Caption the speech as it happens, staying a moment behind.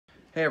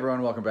Hey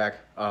everyone, welcome back.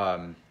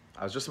 I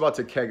was just about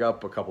to keg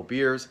up a couple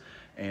beers,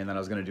 and then I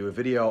was going to do a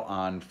video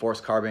on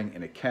forced carbing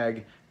in a keg,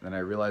 and then I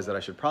realized that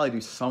I should probably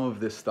do some of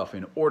this stuff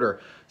in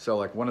order. So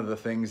like one of the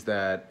things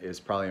that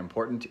is probably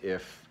important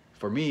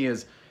for me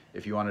is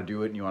if you want to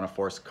do it and you want to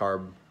force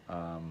carb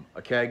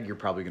a keg, you're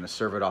probably going to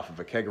serve it off of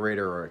a Kegerator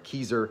or a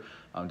Keezer,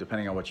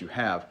 depending on what you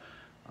have.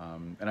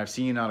 And I've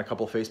seen on a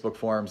couple Facebook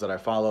forums that I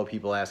follow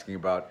people asking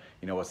about,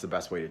 what's the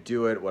best way to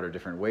do it? What are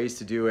different ways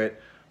to do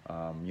it?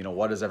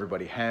 What does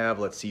everybody have?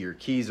 Let's see your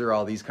Keezer,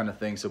 all these kind of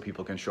things, so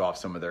people can show off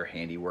some of their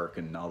handiwork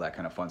and all that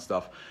kind of fun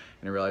stuff.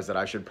 And I realized that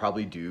I should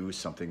probably do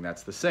something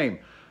that's the same.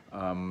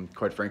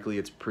 Quite frankly,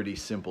 it's pretty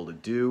simple to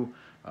do.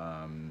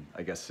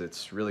 I guess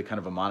it's really kind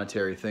of a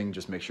monetary thing.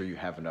 Just make sure you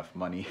have enough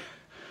money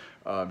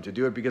to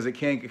do it, because it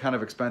can get kind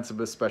of expensive,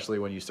 especially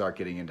when you start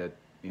getting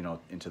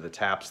into the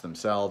taps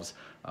themselves,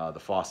 the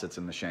faucets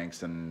and the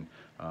shanks, and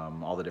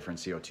all the different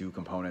CO2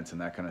 components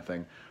and that kind of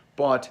thing.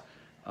 But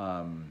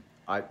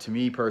to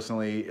me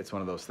personally, it's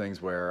one of those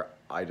things where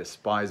I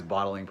despise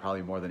bottling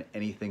probably more than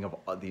anything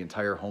of the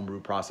entire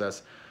homebrew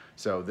process.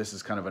 So this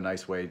is kind of a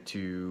nice way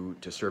to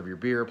serve your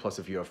beer. Plus,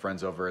 if you have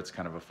friends over, it's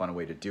kind of a fun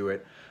way to do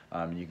it.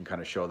 You can kind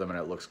of show them and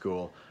it looks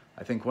cool.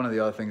 I think one of the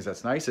other things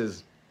that's nice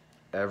is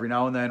every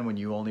now and then when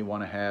you only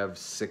want to have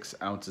 6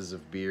 ounces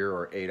of beer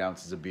or 8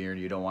 ounces of beer and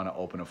you don't want to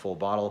open a full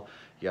bottle,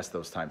 yes,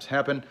 those times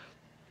happen.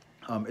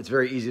 It's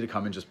very easy to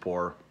come and just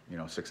pour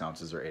 6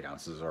 ounces or 8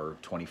 ounces or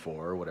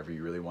 24 or whatever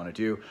you really want to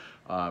do.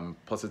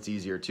 Plus it's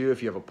easier too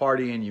if you have a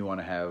party and you want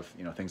to have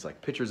things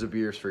like pitchers of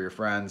beers for your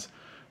friends.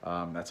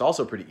 That's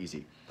also pretty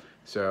easy.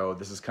 So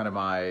this is kind of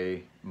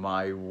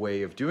my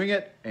way of doing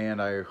it,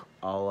 and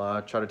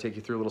I'll try to take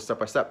you through a little step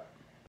by step.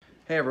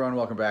 Hey everyone,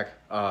 welcome back.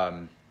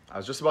 I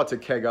was just about to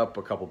keg up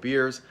a couple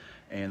beers,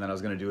 and then I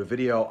was going to do a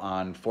video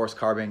on forced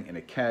carbing in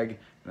a keg,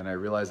 and then I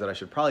realized that I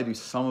should probably do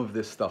some of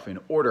this stuff in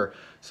order.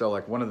 So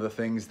like one of the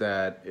things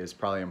that is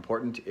probably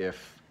important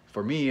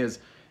for me is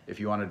if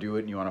you want to do it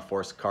and you want to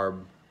force carb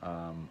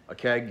a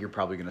keg, you're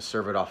probably going to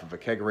serve it off of a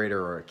Kegerator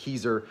or a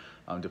Keezer,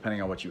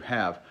 depending on what you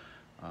have.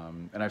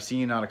 And I've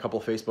seen on a couple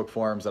Facebook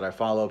forums that I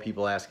follow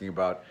people asking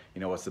about,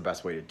 what's the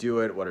best way to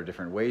do it? What are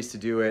different ways to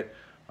do it?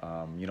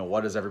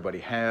 What does everybody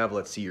have?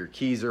 Let's see your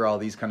Keezer, all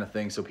these kind of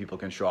things, so people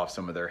can show off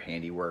some of their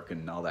handiwork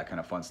and all that kind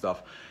of fun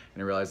stuff.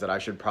 And I realized that I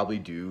should probably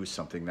do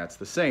something that's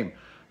the same.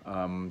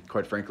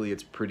 Quite frankly,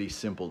 it's pretty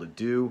simple to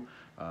do.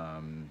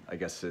 I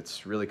guess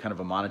it's really kind of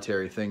a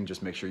monetary thing.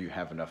 Just make sure you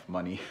have enough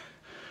money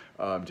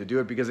to do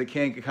it, because it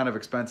can get kind of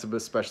expensive,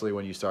 especially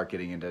when you start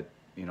getting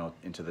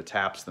into the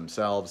taps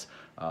themselves,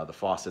 the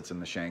faucets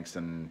and the shanks,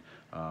 and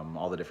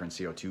all the different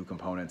CO2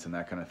 components and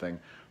that kind of thing.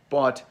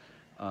 But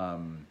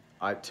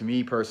to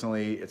me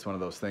personally, it's one of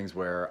those things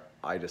where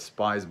I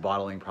despise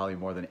bottling probably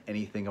more than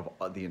anything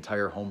of the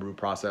entire homebrew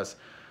process.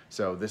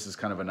 So this is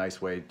kind of a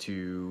nice way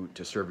to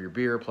serve your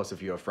beer. Plus,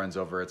 if you have friends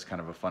over, it's kind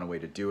of a fun way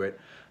to do it.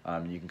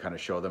 You can kind of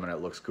show them and it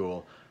looks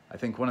cool. I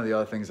think one of the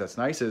other things that's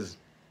nice is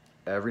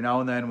every now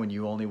and then when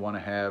you only want to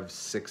have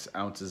 6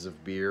 ounces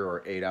of beer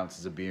or 8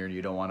 ounces of beer and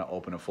you don't want to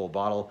open a full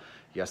bottle,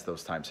 yes,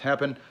 those times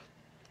happen.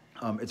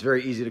 It's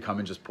very easy to come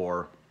and just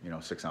pour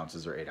 6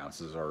 ounces or 8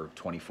 ounces or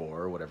 24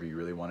 or whatever you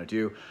really want to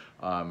do.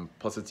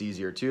 Plus it's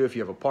easier too if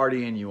you have a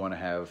party and you want to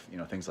have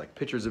things like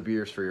pitchers of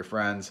beers for your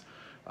friends.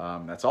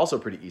 That's also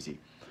pretty easy.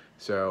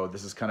 So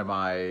this is kind of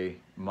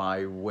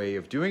my way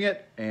of doing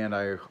it, and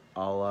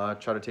I'll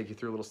try to take you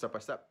through a little step by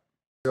step.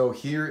 So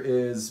here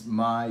is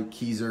my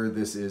Keezer.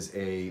 This is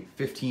a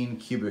 15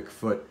 cubic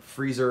foot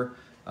freezer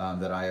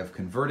that I have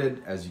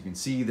converted. As you can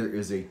see, there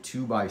is a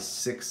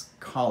 2x6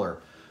 collar.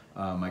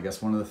 I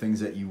guess one of the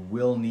things that you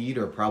will need,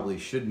 or probably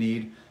should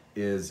need,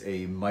 is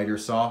a miter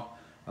saw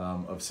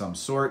of some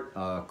sort,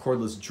 a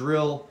cordless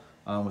drill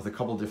with a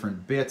couple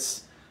different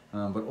bits,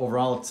 but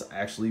overall it's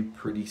actually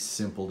pretty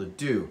simple to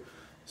do.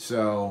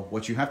 So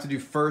what you have to do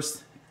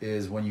first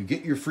is, when you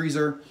get your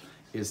freezer,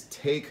 is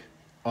take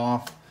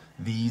off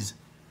these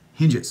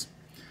hinges.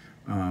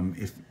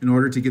 In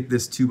order to get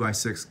this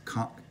 2x6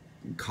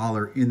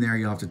 collar in there,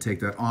 you'll have to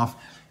take that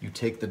off. You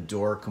take the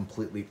door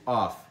completely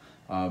off.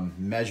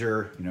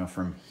 Measure,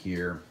 from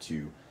here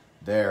to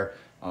there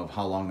of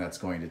how long that's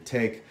going to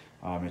take.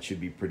 It should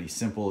be pretty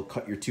simple.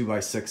 Cut your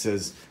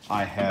 2x6s.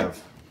 I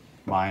have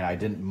mine. I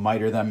didn't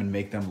miter them and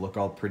make them look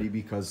all pretty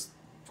because,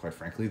 quite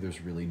frankly,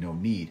 there's really no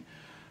need.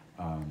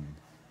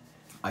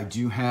 I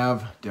do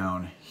have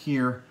down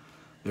here,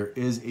 there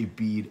is a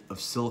bead of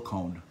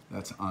silicone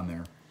that's on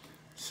there.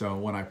 So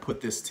when I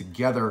put this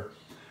together,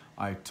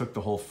 I took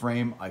the whole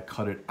frame, I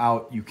cut it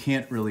out. You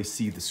can't really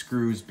see the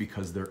screws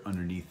because they're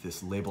underneath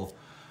this label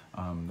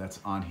that's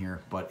on here,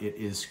 but it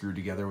is screwed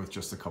together with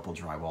just a couple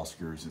drywall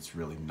screws. It's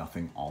really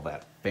nothing all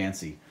that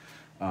fancy.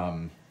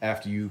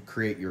 After you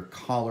create your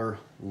collar,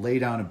 lay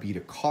down a bead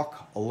of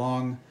caulk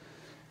along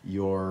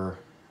the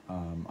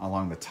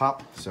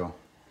top, so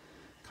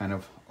kind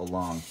of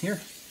along here.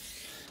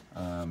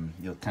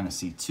 You'll kind of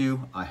see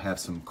too, I have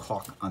some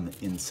caulk on the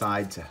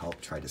inside to help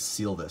try to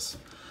seal this.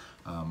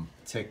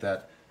 Take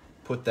that,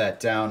 put that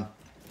down,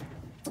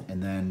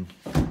 and then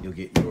you'll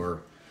get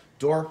your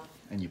door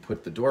and you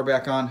put the door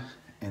back on,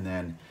 and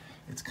then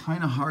it's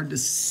kind of hard to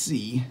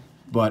see,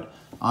 but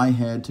I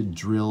had to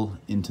drill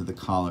into the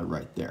collar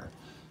right there.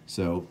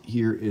 So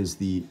here is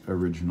the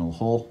original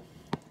hole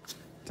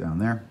down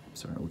there.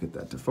 Sorry, we'll get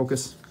that to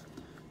focus.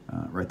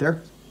 Right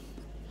there.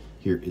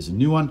 Here is a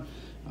new one.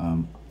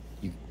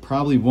 You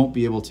probably won't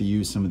be able to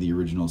use some of the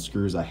original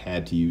screws. I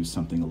had to use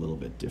something a little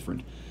bit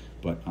different,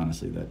 but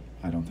honestly,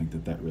 I don't think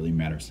that really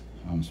matters.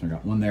 So I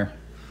got one there,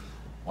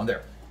 one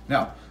there.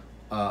 Now,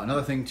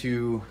 another thing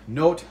to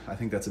note, I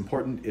think that's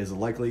important, is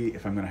likely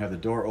if I'm going to have the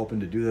door open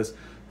to do this,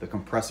 the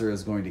compressor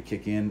is going to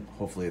kick in.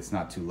 Hopefully it's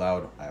not too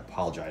loud. I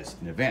apologize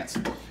in advance.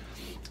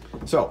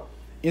 So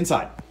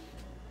inside,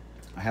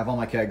 I have all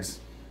my kegs,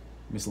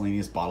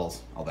 miscellaneous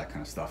bottles, all that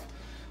kind of stuff.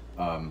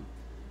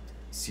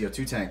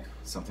 CO2 tank,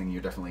 something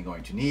you're definitely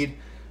going to need.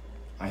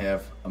 I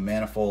have a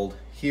manifold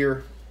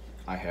here.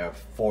 I have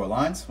 4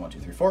 lines, 1, 2,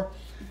 3, 4,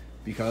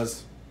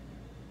 because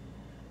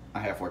I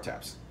have 4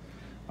 taps.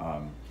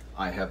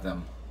 I have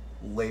them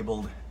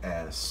labeled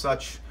as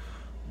such,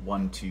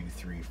 1, 2,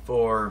 3,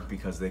 4,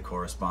 because they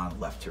correspond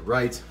left to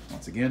right.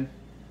 Once again,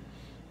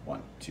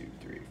 1, 2,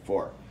 3,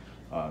 4.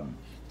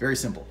 Very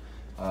simple.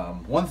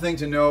 One thing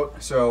to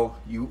note, so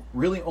you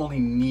really only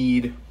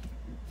need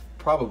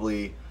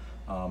probably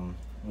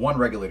 1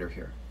 regulator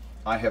here.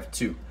 I have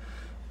 2.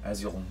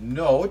 As you'll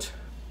note,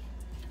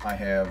 I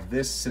have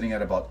this sitting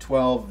at about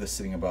 12, this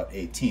sitting about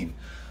 18.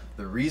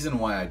 The reason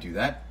why I do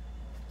that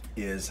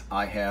is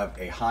I have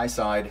a high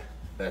side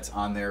that's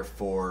on there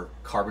for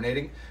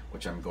carbonating,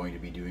 which I'm going to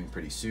be doing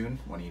pretty soon.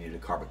 When you need a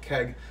carb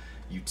keg,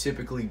 you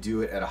typically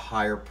do it at a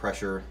higher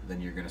pressure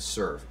than you're going to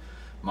serve.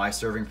 My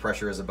serving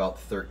pressure is about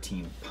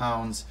 13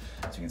 pounds.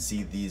 So you can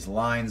see these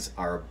lines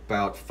are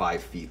about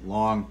 5 feet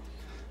long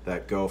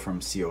that go from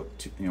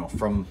CO2,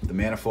 from the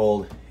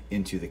manifold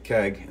into the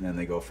keg, and then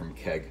they go from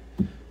keg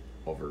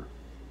over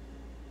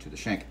to the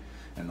shank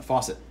and the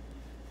faucet.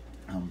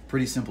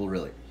 Pretty simple,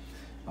 really.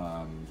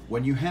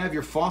 When you have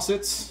your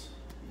faucets,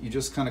 you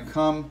just kind of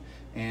come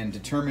and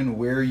determine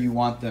where you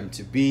want them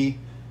to be.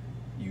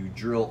 You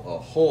drill a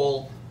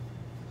hole.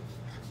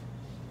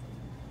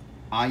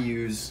 I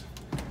use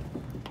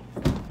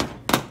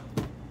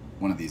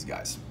one of these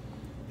guys.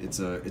 It's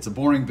a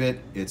boring bit.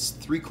 It's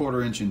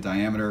 3/4 inch in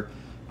diameter.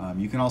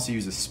 You can also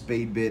use a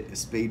spade bit. A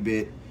spade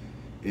bit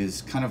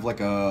is kind of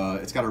like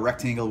it's got a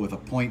rectangle with a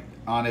point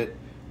on it.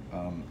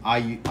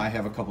 I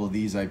have a couple of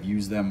these. I've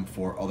used them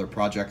for other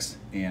projects,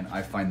 and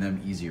I find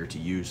them easier to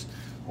use,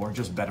 or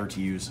just better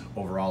to use.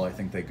 Overall, I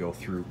think they go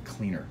through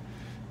cleaner.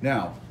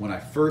 Now, when I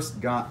first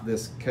got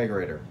this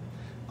Kegerator,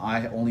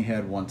 I only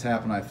had 1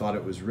 tap, and I thought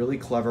it was really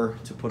clever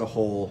to put a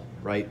hole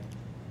right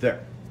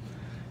there.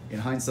 In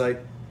hindsight,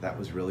 that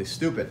was really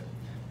stupid.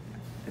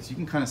 As you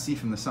can kind of see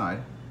from the side,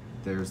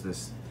 there's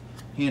this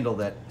handle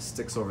that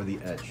sticks over the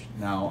edge.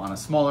 Now, on a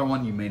smaller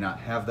one, you may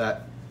not have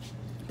that,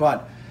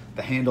 but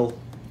the handle,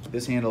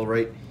 this handle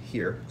right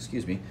here,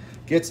 excuse me,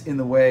 gets in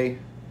the way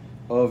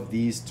of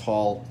these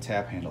tall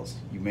tap handles.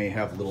 You may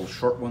have little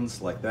short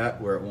ones like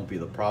that where it won't be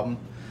the problem.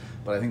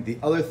 But I think the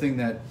other thing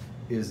that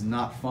is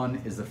not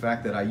fun is the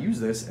fact that I use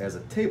this as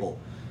a table.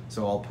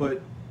 So I'll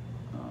put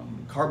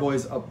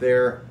carboys up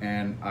there,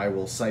 and I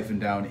will siphon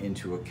down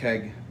into a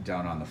keg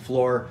down on the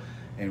floor.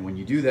 And when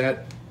you do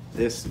that,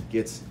 this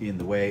gets in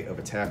the way of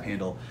a tap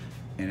handle,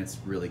 and it's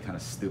really kind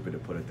of stupid to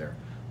put it there.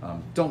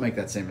 Don't make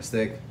that same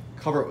mistake.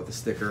 Cover it with a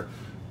sticker.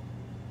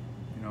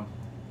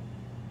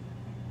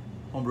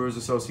 Homebrewers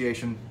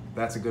Association,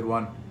 that's a good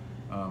one.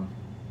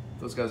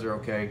 Those guys are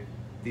okay.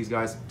 These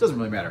guys, doesn't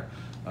really matter.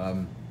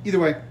 Either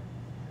way,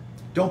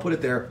 don't put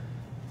it there.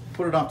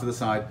 Put it off to the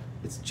side.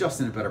 It's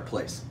just in a better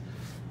place.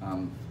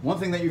 One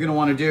thing that you're going to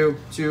want to do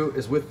too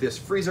is with this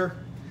freezer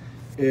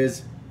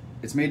is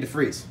it's made to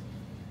freeze.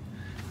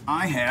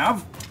 I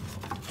have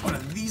one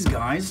of these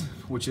guys,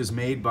 which is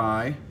made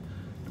by,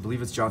 I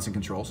believe it's Johnson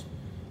Controls.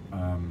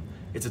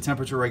 It's a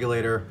temperature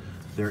regulator.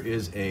 There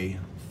is a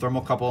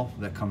thermocouple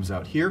that comes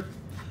out here.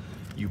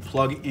 You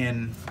plug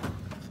in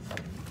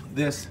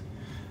this.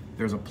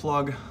 There's a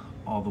plug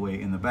all the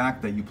way in the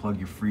back that you plug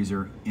your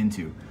freezer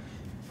into.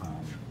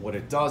 What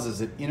it does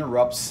is it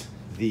interrupts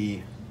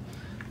the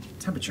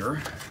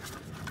temperature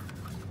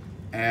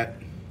at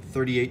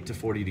 38 to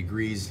 40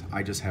 degrees.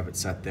 I just have it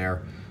set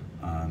there.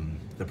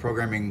 The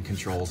programming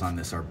controls on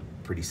this are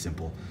pretty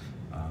simple.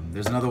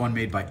 There's another one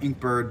made by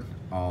InkBird.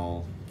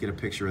 I'll get a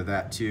picture of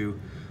that too.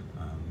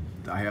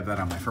 I have that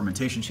on my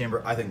fermentation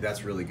chamber. I think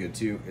that's really good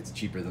too. It's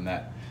cheaper than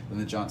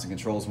the Johnson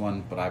Controls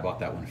one, but I bought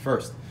that one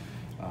first.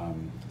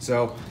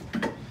 So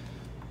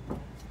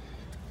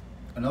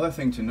another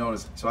thing to note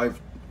is,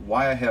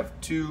 why I have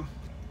 2,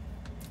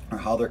 or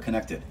how they're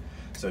connected.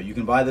 So you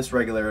can buy this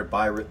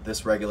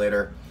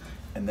regulator,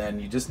 and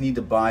then you just need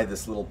to buy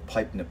this little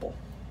pipe nipple.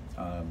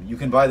 You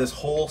can buy this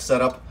whole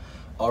setup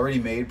already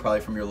made,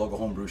 probably from your local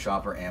homebrew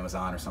shop or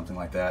Amazon or something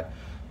like that.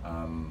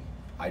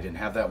 I didn't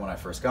have that when I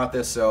first got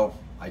this, so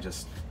I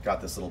just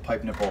got this little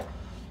pipe nipple.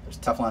 There's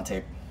Teflon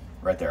tape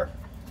right there.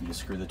 You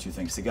just screw the 2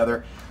 things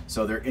together.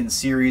 So they're in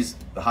series.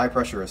 The high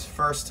pressure is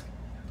first,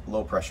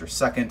 low pressure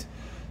second.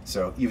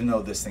 So even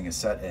though this thing is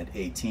set at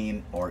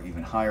 18 or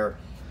even higher,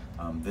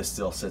 this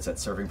still sits at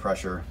serving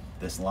pressure.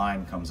 This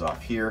line comes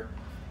off here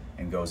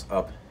and goes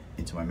up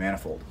into my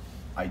manifold.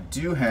 I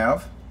do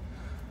have,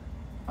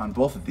 on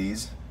both of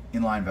these,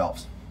 inline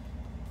valves.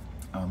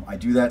 I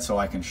do that so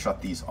I can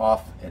shut these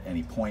off at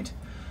any point.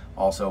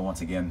 Also,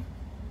 once again,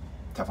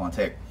 Teflon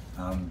tape.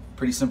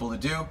 Pretty simple to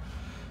do.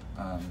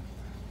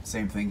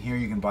 Same thing here,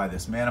 you can buy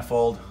this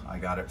manifold. I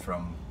got it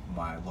from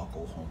my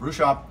local home brew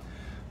shop.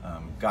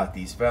 Got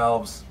these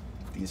valves,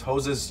 these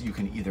hoses, you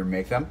can either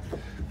make them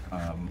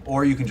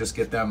or you can just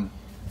get them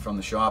from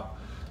the shop.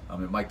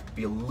 It might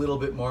be a little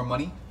bit more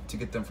money to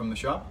get them from the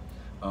shop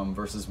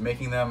versus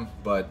making them,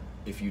 but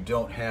if you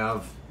don't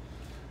have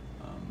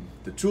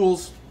the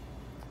tools,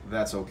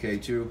 that's okay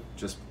too.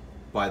 Just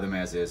buy them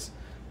as is.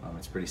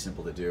 It's pretty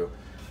simple to do.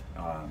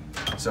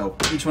 So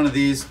each one of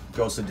these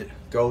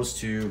goes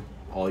to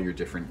all your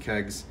different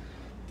kegs.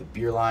 The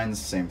beer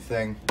lines, same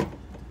thing.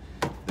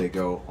 They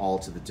go all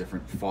to the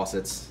different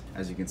faucets.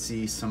 As you can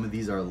see, some of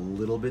these are a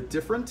little bit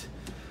different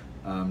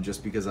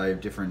just because I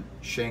have different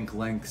shank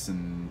lengths,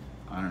 and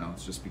I don't know,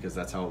 it's just because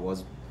that's how it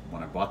was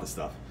when I bought the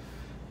stuff.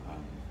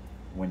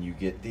 When you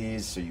get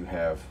these, so you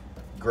have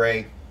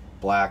gray,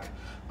 black.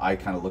 I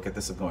kind of look at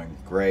this as going,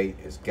 gray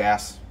is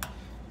gas,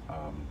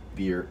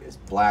 beer is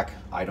black.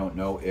 I don't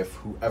know if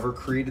whoever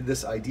created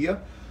this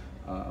idea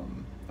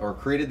or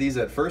created these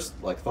at first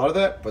thought of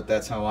that, but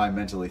that's how I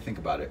mentally think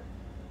about it.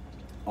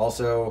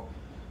 Also,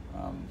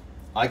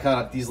 I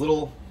got these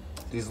little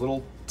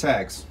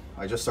tags.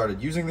 I just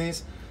started using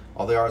these.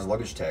 All they are is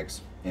luggage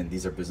tags, and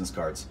these are business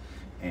cards,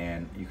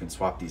 and you can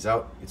swap these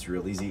out. It's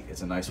real easy.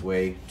 It's a nice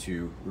way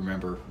to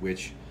remember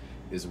which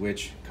is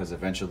which, because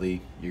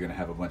eventually you're gonna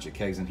have a bunch of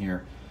kegs in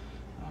here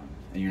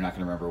and you're not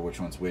gonna remember which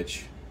one's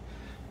which.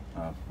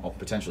 Well,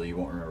 potentially you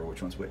won't remember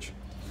which one's which.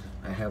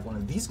 I have one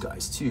of these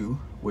guys too,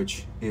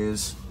 which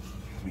is,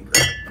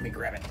 let me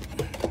grab it.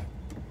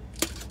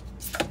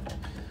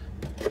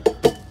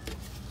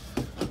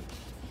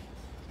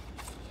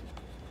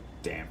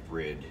 Damp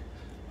rid.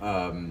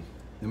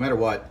 No matter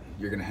what,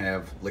 you're gonna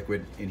have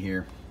liquid in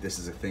here. This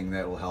is a thing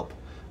that will help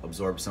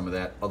absorb some of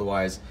that.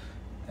 Otherwise,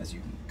 as you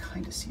can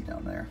kind of see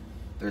down there,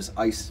 there's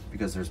ice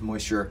because there's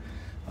moisture.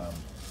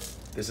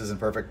 This isn't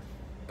perfect,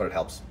 but it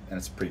helps, and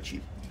it's pretty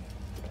cheap.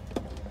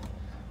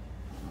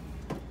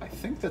 I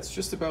think that's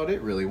just about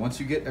it, really. Once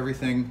you get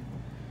everything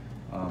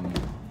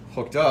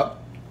hooked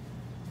up,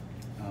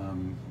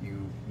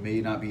 you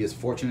may not be as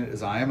fortunate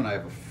as I am, and I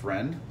have a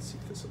friend, let's see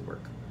if this will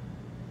work,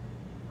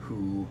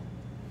 who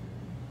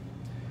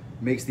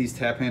makes these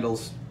tap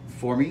handles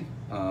for me.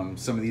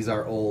 Some of these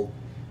are old,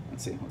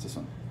 let's see, what's this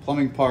one?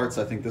 Plumbing parts.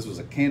 I think this was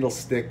a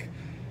candlestick.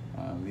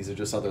 These are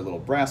just other little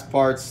brass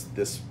parts.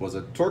 This was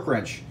a torque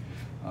wrench.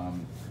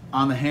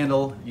 On the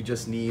handle, you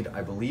just need,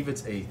 I believe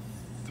it's a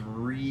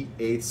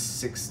 3/8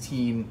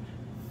 16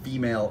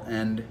 female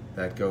end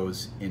that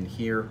goes in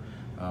here.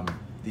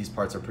 These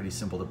parts are pretty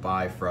simple to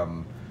buy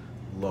from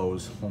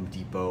Lowe's, Home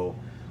Depot,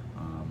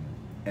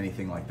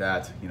 anything like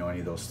that, you know, any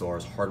of those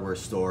stores, hardware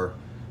store,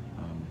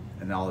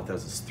 and all it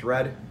does is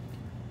thread.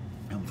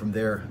 And from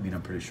there, I mean,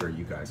 I'm pretty sure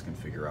you guys can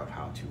figure out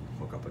how to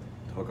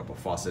hook up a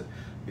faucet.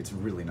 It's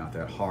really not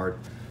that hard.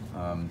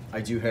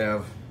 I do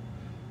have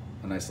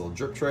a nice little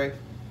drip tray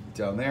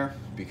down there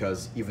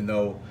because even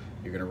though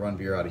you're gonna run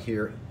beer out of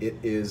here, it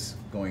is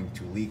going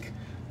to leak.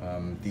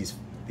 These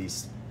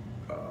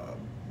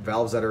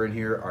valves that are in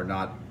here are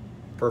not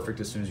perfect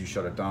as soon as you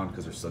shut it down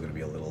because there's still gonna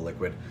be a little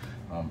liquid.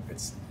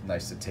 It's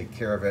nice to take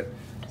care of it.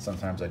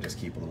 Sometimes I just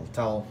keep a little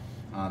towel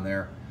on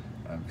there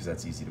because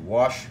that's easy to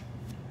wash.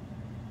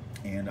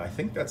 And I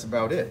think that's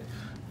about it.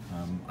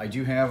 I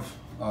do have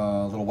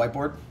a little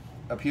whiteboard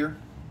up here,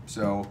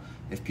 so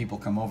if people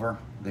come over,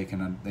 they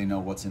know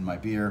what's in my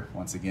beer.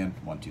 Once again,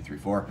 1, 2, 3,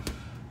 4.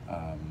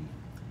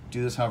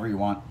 Do this however you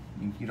want.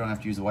 You don't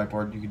have to use a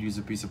whiteboard. You could use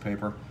a piece of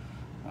paper.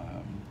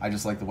 I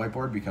just like the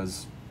whiteboard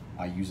because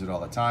I use it all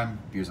the time.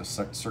 Beers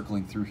are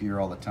circling through here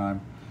all the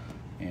time,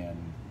 and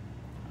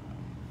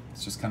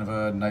it's just kind of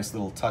a nice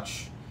little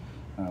touch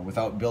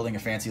without building a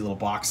fancy little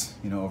box,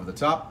 you know, over the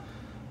top.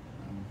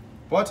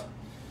 But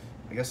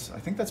I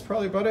think that's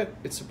probably about it.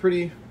 It's a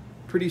pretty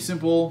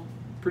simple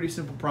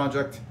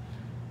project.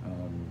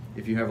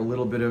 If you have a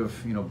little bit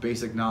of, you know,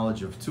 basic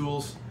knowledge of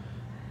tools,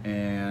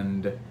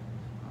 and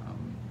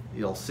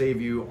it'll save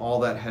you all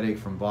that headache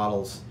from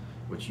bottles,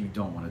 which you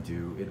don't want to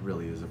do. It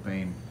really is a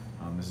pain.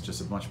 This is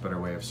just a much better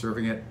way of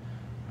serving it.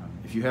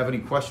 If you have any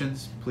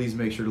questions, please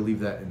make sure to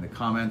leave that in the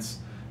comments.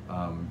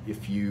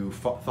 If you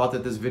thought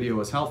that this video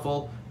was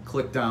helpful,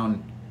 click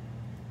down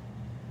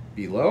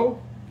below,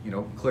 you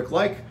know, click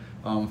like,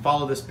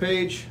 follow this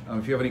page.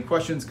 If you have any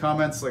questions,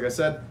 comments, like I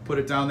said, put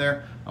it down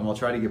there. I'll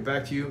try to get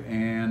back to you,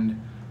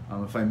 and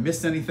if I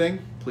missed anything,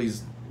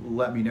 please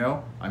let me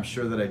know. I'm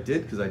sure that I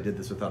did because I did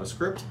this without a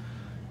script.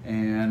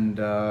 And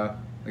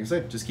like I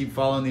said, just keep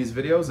following these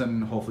videos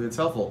and hopefully it's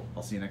helpful.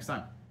 I'll see you next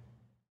time.